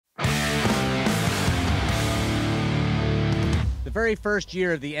The very first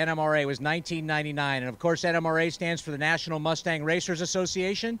year of the NMRA was 1999, and of course NMRA stands for the National Mustang Racers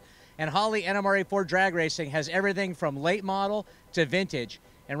Association, and Holly NMRA Ford Drag Racing has everything from late model to vintage.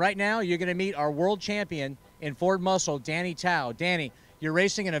 And right now you're going to meet our world champion in Ford Muscle, Danny Towe. Danny, you're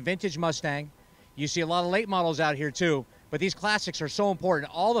racing in a vintage Mustang. You see a lot of late models out here too, but these classics are so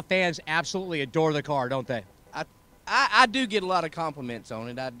important. All the fans absolutely adore the car, don't they? I do get a lot of compliments on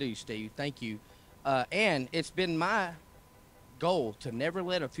it. I do, Steve. Thank you. And it's been my goal to never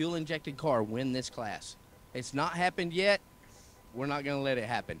let a fuel-injected car win this class. It's not happened yet. We're not going to let it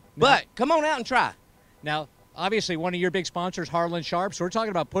happen. No. But come on out and try. Now, obviously, one of your big sponsors, Harlan Sharp. So we're talking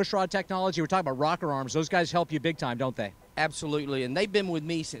about pushrod technology. We're talking about rocker arms. Those guys help you big time, don't they? Absolutely. And they've been with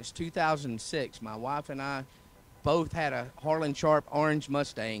me since 2006. My wife and I both had a Harlan Sharp orange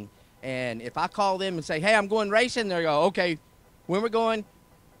Mustang. And if I call them and say, hey, I'm going racing, they go, okay, when we're going,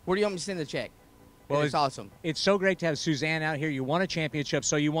 where do you want me to send the check? Well, it's awesome. It's so great to have Suzanne out here. You won a championship.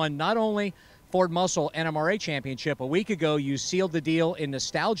 So you won not only Ford Muscle NMRA championship. A week ago, you sealed the deal in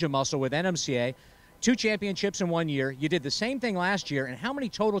Nostalgia Muscle with NMCA. 2 championships in 1 year. You did the same thing last year. And how many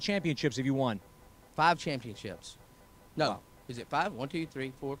total championships have you won? 5 championships. No. Wow. Is it 5? 1, 2,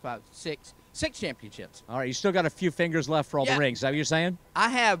 3, 4, 5, 6. 6 championships. All right. You still got a few fingers left for all the rings. Is that what you're saying?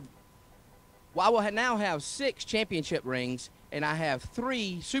 I will now have 6 championship rings, and I have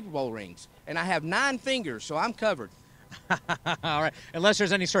 3 Super Bowl rings. And I have 9 fingers, so I'm covered. All right. Unless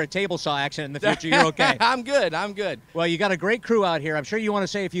there's any sort of table saw action in the future, you're okay. I'm good. I'm good. Well, you got a great crew out here. I'm sure you want to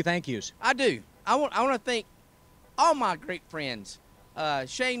say a few thank yous. I do. I want to thank all my great friends.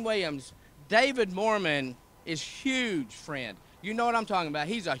 Shane Williams, David Mormon is huge friend. You know what I'm talking about.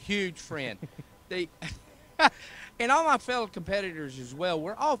 He's a huge friend. And all my fellow competitors as well.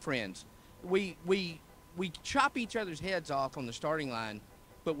 We're all friends. We chop each other's heads off on the starting line,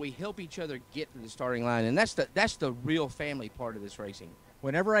 but we help each other get to the starting line, and that's the real family part of this racing.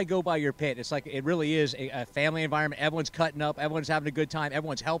 Whenever I go by your pit, it's like it really is a family environment. Everyone's cutting up. Everyone's having a good time.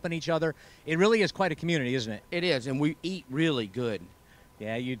 Everyone's helping each other. It really is quite a community, isn't it? It is, and we eat really good.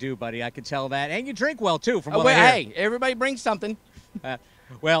 Yeah, you do, buddy. I can tell that. And you drink well, too, from what I hear. Hey, everybody brings something.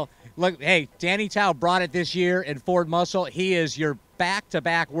 Well, look, hey, Danny Towe brought it this year in Ford Muscle. He is your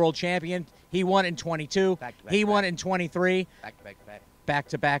back-to-back world champion. He won in 22. He won in 23. Back-to-back-to-back.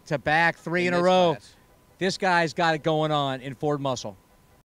 Back-to-back-to-back, 3 in a row. Class. This guy's got it going on in Ford Muscle.